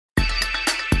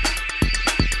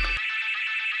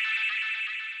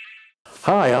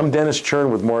Hi, I'm Dennis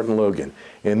Chern with MartinLogan,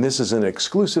 and this is an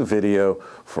exclusive video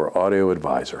for Audio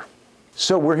Advisor.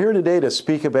 So we're here today to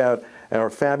speak about our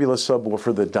fabulous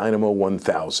subwoofer, the Dynamo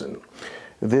 1000.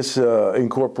 This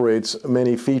incorporates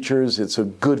many features. It's a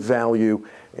good value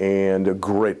and a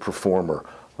great performer.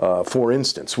 For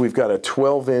instance, we've got a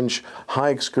 12-inch high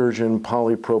excursion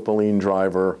polypropylene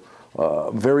driver,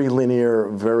 very linear,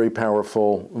 very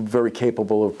powerful, very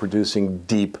capable of producing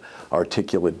deep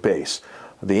articulate bass.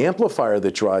 The amplifier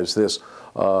that drives this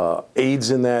aids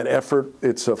in that effort.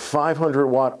 It's a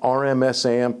 500-watt RMS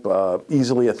amp,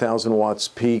 easily 1,000 watts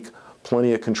peak,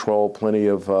 plenty of control, plenty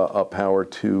of power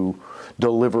to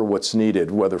deliver what's needed,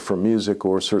 whether for music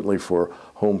or certainly for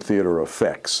home theater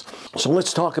effects. So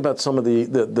let's talk about some of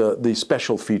the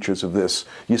special features of this.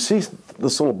 You see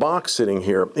this little box sitting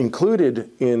here.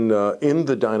 Included in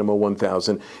the Dynamo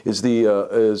 1000 is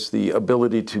the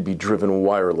ability to be driven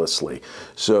wirelessly.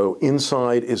 So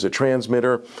inside is a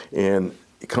transmitter, and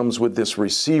it comes with this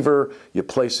receiver. You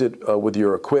place it with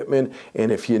your equipment,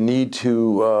 and if you need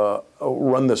to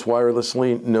run this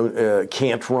wirelessly,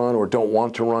 can't run or don't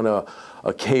want to run a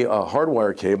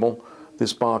hardwire cable,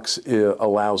 this box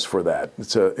allows for that.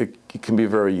 It can be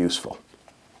very useful.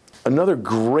 Another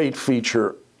great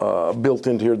feature built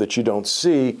into here that you don't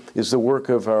see is the work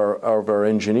of our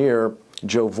engineer,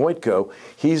 Joe Voitko.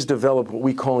 He's developed what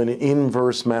we call an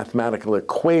inverse mathematical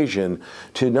equation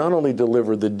to not only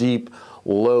deliver the deep,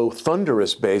 low,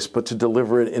 thunderous bass, but to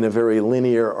deliver it in a very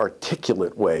linear,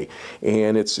 articulate way.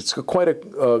 And it's quite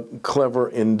a clever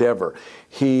endeavor.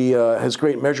 He has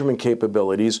great measurement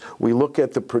capabilities. We look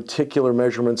at the particular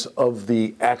measurements of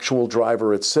the actual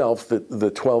driver itself, the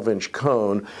 12-inch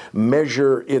cone,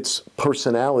 measure its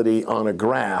personality on a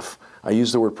graph. I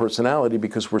use the word personality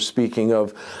because we're speaking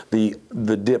of the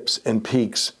dips and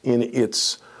peaks in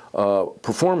its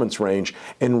performance range,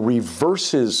 and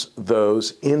reverses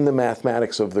those in the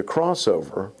mathematics of the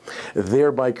crossover,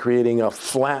 thereby creating a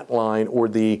flat line or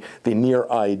the near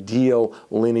ideal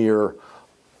linear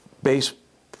bass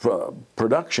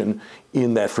production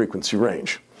in that frequency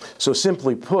range. So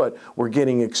simply put, we're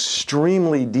getting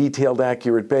extremely detailed,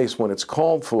 accurate bass when it's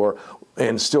called for,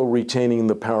 and still retaining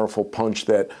the powerful punch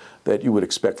that you would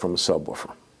expect from a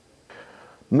subwoofer.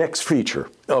 Next feature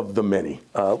of the many.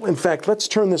 In fact, let's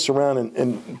turn this around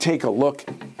and take a look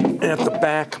at the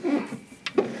back.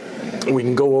 We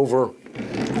can go over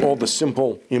all the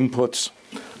simple inputs.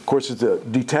 Of course, it's a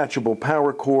detachable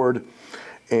power cord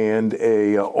and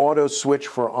a auto switch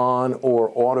for on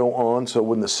or auto on. So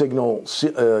when the signal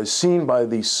is seen by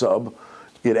the sub,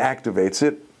 it activates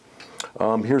it.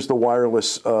 Here's the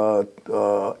wireless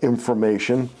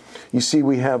information. You see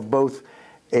we have both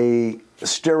a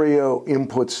stereo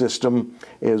input system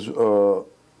as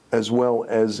well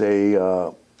as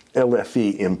a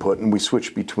LFE input, and we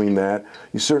switch between that.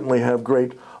 You certainly have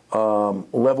great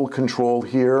level control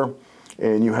here,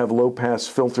 and you have low-pass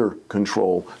filter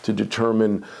control to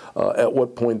determine at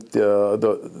what point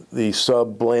the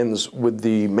sub blends with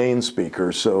the main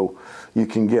speaker, so you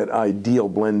can get ideal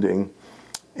blending.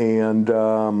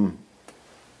 And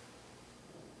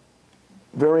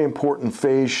very important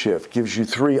phase shift. Gives you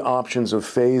 3 options of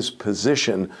phase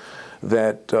position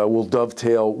that will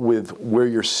dovetail with where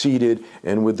you're seated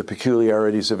and with the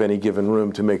peculiarities of any given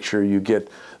room to make sure you get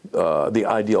the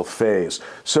ideal phase.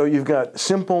 So you've got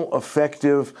simple,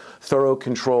 effective, thorough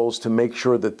controls to make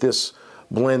sure that this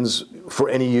blends for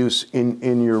any use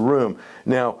in your room.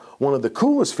 Now, one of the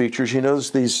coolest features, you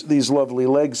notice these lovely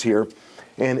legs here.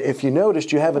 And if you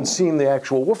noticed, you haven't seen the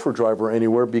actual woofer driver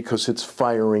anywhere because it's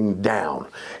firing down.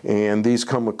 And these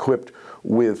come equipped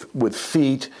with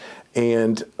feet.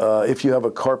 And if you have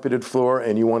a carpeted floor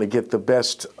and you want to get the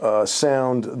best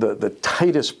sound, the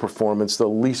tightest performance, the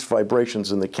least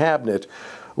vibrations in the cabinet,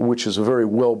 which is a very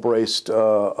well-braced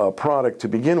product to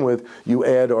begin with, you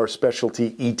add our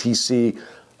specialty ETC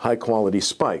high-quality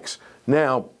spikes.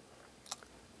 Now,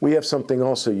 we have something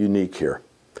also unique here.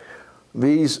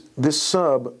 This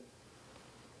sub,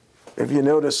 if you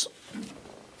notice,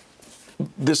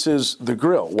 this is the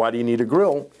grill. Why do you need a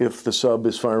grill if the sub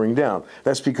is firing down?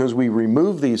 That's because we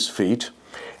remove these feet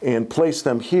and place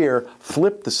them here,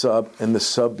 flip the sub, and the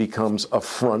sub becomes a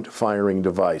front firing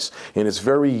device. And it's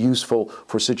very useful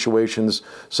for situations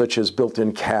such as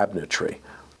built-in cabinetry.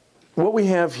 What we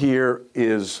have here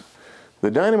is the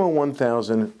Dynamo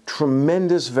 1000,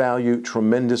 tremendous value,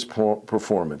 tremendous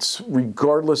performance.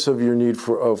 Regardless of your need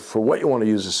for what you want to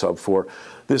use a sub for,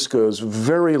 this goes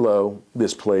very low,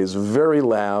 this plays very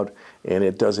loud, and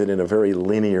it does it in a very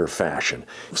linear fashion.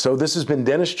 So this has been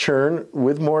Dennis Chern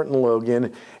with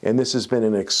MartinLogan, and this has been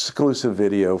an exclusive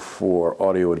video for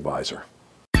Audio Advisor.